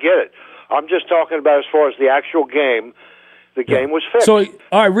underdog one. I get it. I'm just talking about as far as the actual game. The game was fixed. So,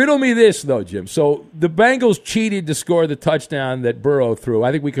 all right, riddle me this, though, Jim. So the Bengals cheated to score the touchdown that Burrow threw.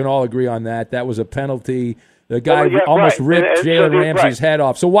 I think we can all agree on that. That was a penalty. The guy almost ripped Jalen Ramsey's head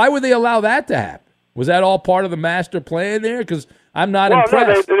off. So why would they allow that to happen? Was that all part of the master plan there? Because I'm not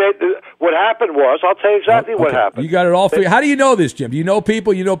impressed. No, what happened was, I'll tell you exactly what happened. You got it all figured. How do you know this, Jim? Do you know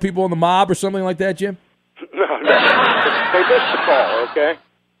people? You know people in the mob or something like that, Jim? No. They missed the call, okay?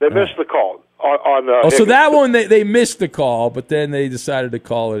 They missed the call. So that one, they missed the call, but then they decided to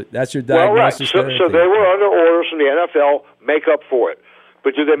call it. That's your diagnosis? Well, right. So they were under orders from the NFL, make up for it.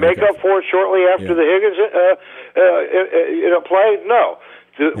 But did they make up for it shortly after the Higgins play? No.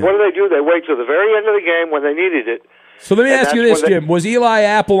 What do? They wait till the very end of the game when they needed it. So let me ask you this, Jim. Was Eli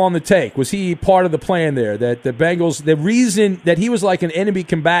Apple on the take? Was he part of the plan there? That the Bengals, the reason that he was like an enemy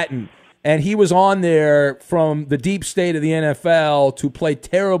combatant, and he was on there from the deep state of the NFL to play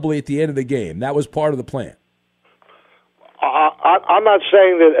terribly at the end of the game. That was part of the plan. I'm not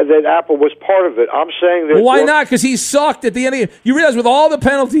saying that Apple was part of it. I'm saying that... Well, why not? Because he sucked at the end of the game. You realize with all the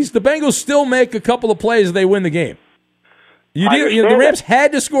penalties, the Bengals still make a couple of plays and they win the game. The Rams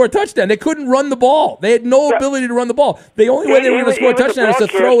had to score a touchdown. They couldn't run the ball. They had no ability to run the ball. The only way they were going to score a touchdown is to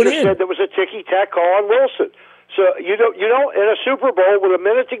throw it in. Said there was a ticky-tack call on Wilson. So you don't in a Super Bowl with a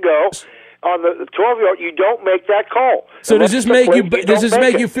minute to go on the 12-yard, you don't make that call. So does this make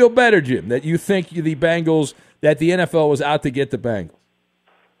you feel better, Jim, that you think the Bengals, that the NFL was out to get the Bengals?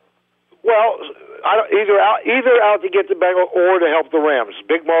 Well, either out to get the Bengals or to help the Rams.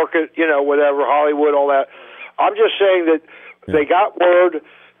 Big market, whatever, Hollywood, all that. I'm just saying that they got word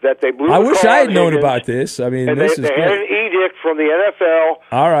that they blew. I wish I had known about this. I mean, this is great. They had an edict from the NFL.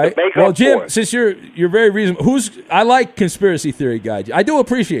 All right. Well, Jim, since you're very reasonable, I like conspiracy theory guy. I do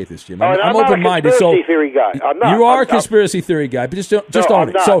appreciate this, Jim. I'm open-minded. Conspiracy theory guy. I'm not. You are a conspiracy theory guy, but just own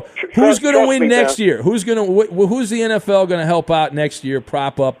it. So, who's going to win next year? Who's the NFL going to help out next year?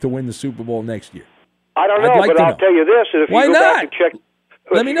 Prop up to win the Super Bowl next year? I don't know, but I'll tell you this: if you go back and check.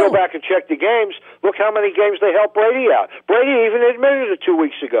 Let me know. Go back and check the games. Look how many games they helped Brady out. Brady even admitted it 2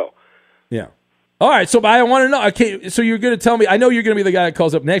 weeks ago. Yeah. All right, so I want to know. Okay, so you're going to tell me. I know you're going to be the guy that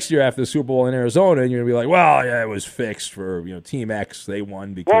calls up next year after the Super Bowl in Arizona, and you're going to be like, "Well, yeah, it was fixed for Team X. They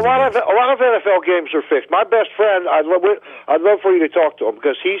won because." Well, a lot of NFL games are fixed. My best friend, I'd love for you to talk to him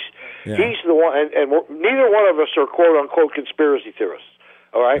because he's the one, and neither one of us are quote unquote conspiracy theorists.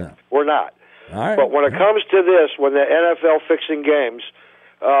 All right, we're not. All right. But when it comes to this, when the NFL fixing games.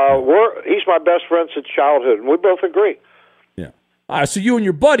 He's my best friend since childhood, and we both agree. Yeah. All right, so you and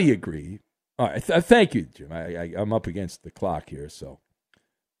your buddy agree. All right, thank you, Jim. I'm up against the clock here, so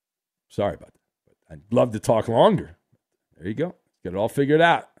sorry about that. I'd love to talk longer. There you go. Get it all figured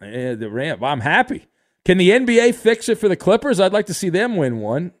out. I'm happy. Can the NBA fix it for the Clippers? I'd like to see them win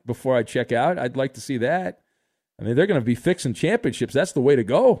one before I check out. I'd like to see that. I mean, they're going to be fixing championships. That's the way to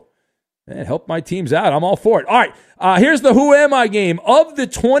go. Man, help my teams out. I'm all for it. All right, here's the Who Am I game. Of the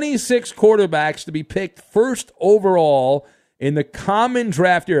 26 quarterbacks to be picked first overall in the common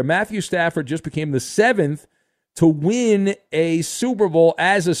draft era, Matthew Stafford just became the 7th to win a Super Bowl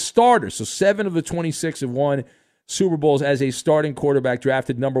as a starter. So 7 of the 26 have won Super Bowls as a starting quarterback,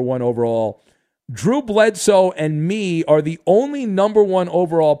 drafted number 1 overall. Drew Bledsoe and me are the only number 1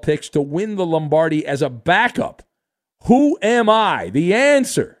 overall picks to win the Lombardi as a backup. Who am I? The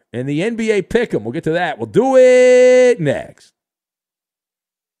answer. And the NBA pick'em. We'll get to that. We'll do it next.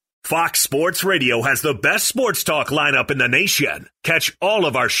 Fox Sports Radio has the best sports talk lineup in the nation. Catch all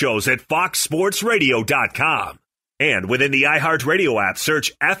of our shows at foxsportsradio.com. And within the iHeartRadio app,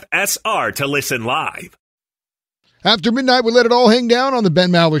 search FSR to listen live. After midnight, we let it all hang down on the Ben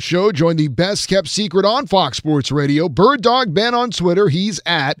Maller Show. Join the best-kept secret on Fox Sports Radio. Bird Dog Ben on Twitter. He's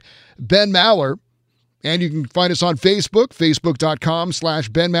at Ben Maller. And you can find us on Facebook,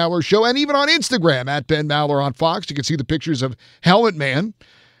 facebook.com/Ben Maller Show, and even on Instagram at Ben Maller on Fox. You can see the pictures of Helmet Man.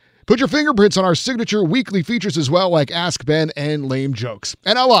 Put your fingerprints on our signature weekly features as well, like Ask Ben and Lame Jokes.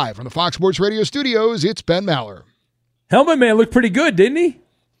 And now live from the Fox Sports Radio studios, it's Ben Maller. Helmet Man looked pretty good, didn't he?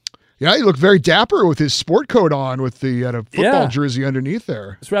 Yeah, he looked very dapper with his sport coat on with the football jersey underneath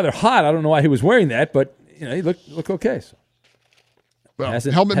there. It's rather hot. I don't know why he was wearing that, but he looked okay. So. Well,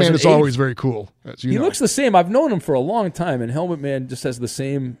 Helmet Man is always very cool. He looks the same. I've known him for a long time, and Helmet Man just has the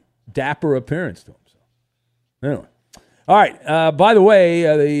same dapper appearance to him. So, anyway. All right. By the way,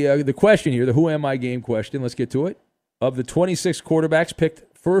 the question here, the Who Am I game question, let's get to it. Of the 26 quarterbacks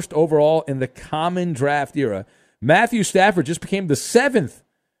picked first overall in the common draft era, Matthew Stafford just became the 7th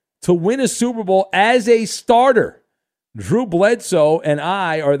to win a Super Bowl as a starter. Drew Bledsoe and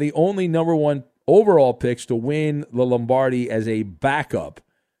I are the only number 1 overall picks to win the Lombardi as a backup.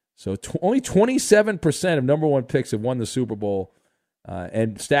 So only 27% of number 1 picks have won the Super Bowl,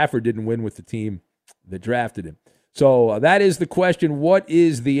 and Stafford didn't win with the team that drafted him. So that is the question. What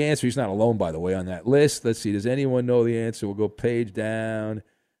is the answer? He's not alone, by the way, on that list. Let's see. Does anyone know the answer? We'll go page down.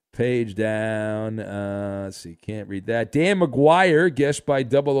 Let's see. Can't read that. Dan McGuire, guessed by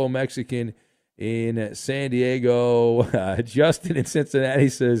Double O Mexican in San Diego. Justin in Cincinnati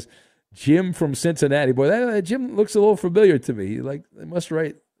says, Jim from Cincinnati. Boy, that Jim looks a little familiar to me. They must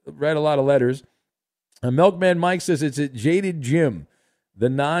write a lot of letters. Milkman Mike says it's Jaded Jim,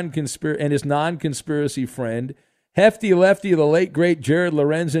 and his non-conspiracy friend. Hefty Lefty, the late, great Jared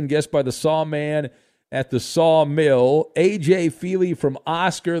Lorenzen, guessed by the Sawman at the Sawmill. A.J. Feely from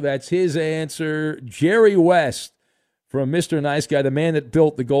Oscar, that's his answer. Jerry West from Mr. Nice Guy, the man that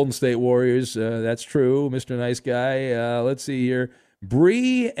built the Golden State Warriors. That's true, Mr. Nice Guy. Let's see here.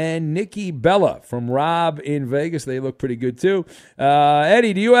 Bree and Nikki Bella from Rob in Vegas. They look pretty good, too.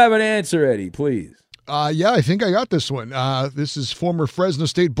 Eddie, do you have an answer, Eddie, please? Yeah, I think I got this one. This is former Fresno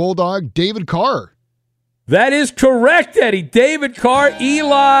State Bulldog David Carr. That is correct, Eddie. David Carr,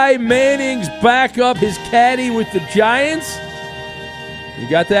 Eli Manning's backup, his caddy with the Giants. You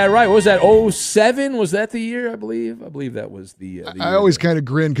got that right. What was that, 07? Was that the year, I believe? I believe that was the year. I always kind of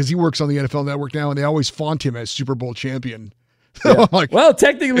grin because he works on the NFL Network now, and they always font him as Super Bowl champion. Yeah. Well,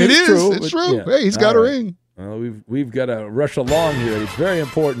 technically it's true. It's true. Yeah. Hey, he's got a ring. Well, we've got to rush along here. It's very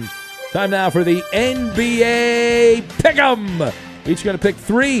important. Time now for the NBA Pick'em. Each going to pick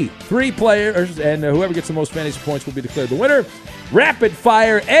three players, and whoever gets the most fantasy points will be declared the winner. Rapid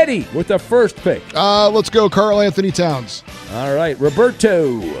fire, Eddie with the first pick. Let's go, Karl Anthony Towns. All right,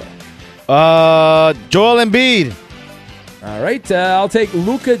 Roberto. Joel Embiid. All right, I'll take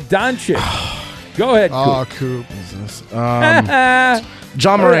Luka Doncic. Go ahead, Coop.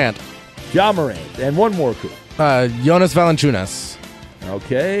 John Morant. John Morant. And one more, Coop. Jonas Valanciunas.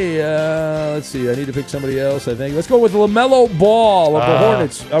 Okay, let's see. I need to pick somebody else, I think. Let's go with LaMelo Ball of the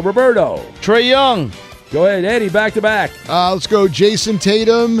Hornets. Roberto. Trae Young. Go ahead, Eddie, back to back. Let's go Jason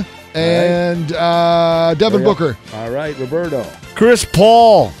Tatum and Devin Booker. All right, Roberto. Chris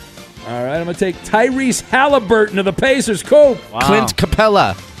Paul. All right, I'm going to take Tyrese Halliburton of the Pacers. Cool. Wow. Clint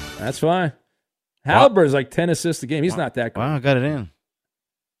Capella. That's fine. Halliburton's like 10 assists a game. He's not that good. Wow, I got it in.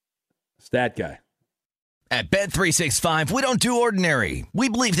 Stat guy. At Bet365, we don't do ordinary. We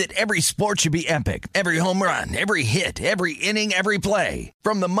believe that every sport should be epic. Every home run, every hit, every inning, every play.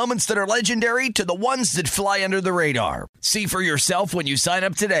 From the moments that are legendary to the ones that fly under the radar. See for yourself when you sign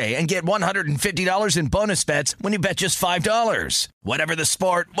up today and get $150 in bonus bets when you bet just $5. Whatever the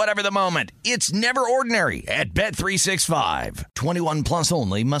sport, whatever the moment, it's never ordinary at Bet365. 21 plus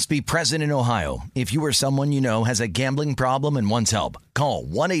only. Must be present in Ohio. If you or someone you know has a gambling problem and wants help, call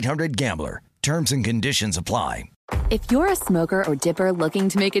 1-800-GAMBLER. Terms and conditions apply. If you're a smoker or dipper looking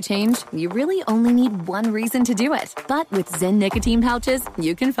to make a change, you really only need one reason to do it. But with Zyn nicotine pouches,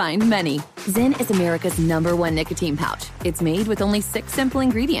 you can find many. Zyn is America's #1 nicotine pouch. It's made with only 6 simple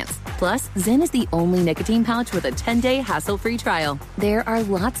ingredients. Plus, Zyn is the only nicotine pouch with a 10-day hassle-free trial. There are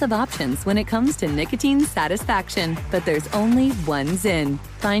lots of options when it comes to nicotine satisfaction, but there's only one Zyn.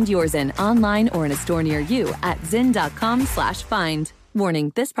 Find your Zyn online or in a store near you at zyn.com/find.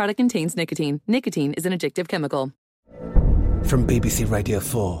 Warning, this product contains nicotine. Nicotine is an addictive chemical. From BBC Radio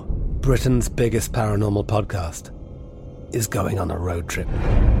 4, Britain's biggest paranormal podcast is going on a road trip.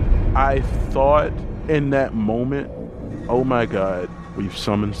 I thought in that moment, oh my God, we've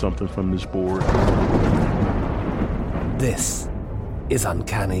summoned something from this board. This is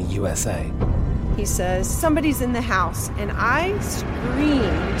Uncanny USA. He says, somebody's in the house, and I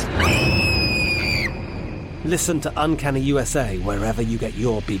screamed. Listen to Uncanny USA wherever you get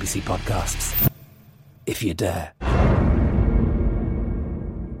your BBC podcasts, if you dare.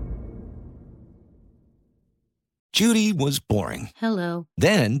 Judy was boring. Hello.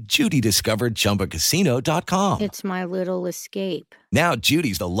 Then Judy discovered ChumbaCasino.com. It's my little escape. Now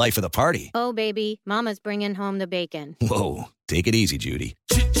Judy's the life of the party. Oh, baby, mama's bringing home the bacon. Whoa, take it easy, Judy.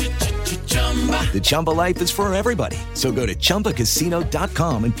 The Chumba life is for everybody. So go to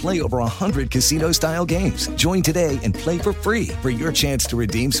ChumbaCasino.com and play over 100 casino-style games. Join today and play for free for your chance to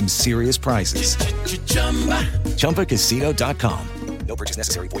redeem some serious prizes. ChumbaCasino.com. No purchase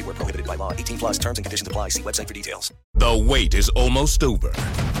necessary. Void where prohibited by law. 18 plus terms and conditions apply. See website for details. The wait is almost over.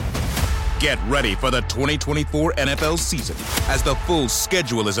 Get ready for the 2024 NFL season as the full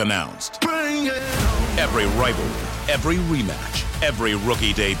schedule is announced. Every rivalry, every rematch, every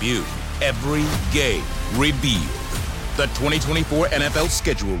rookie debut, every game revealed. The 2024 NFL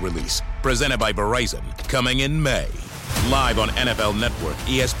schedule release, presented by Verizon, coming in May. Live on NFL Network,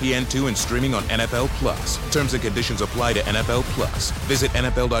 ESPN2, and streaming on NFL Plus. Terms and conditions apply to NFL Plus. Visit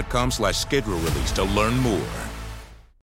NFL.com/schedule release to learn more.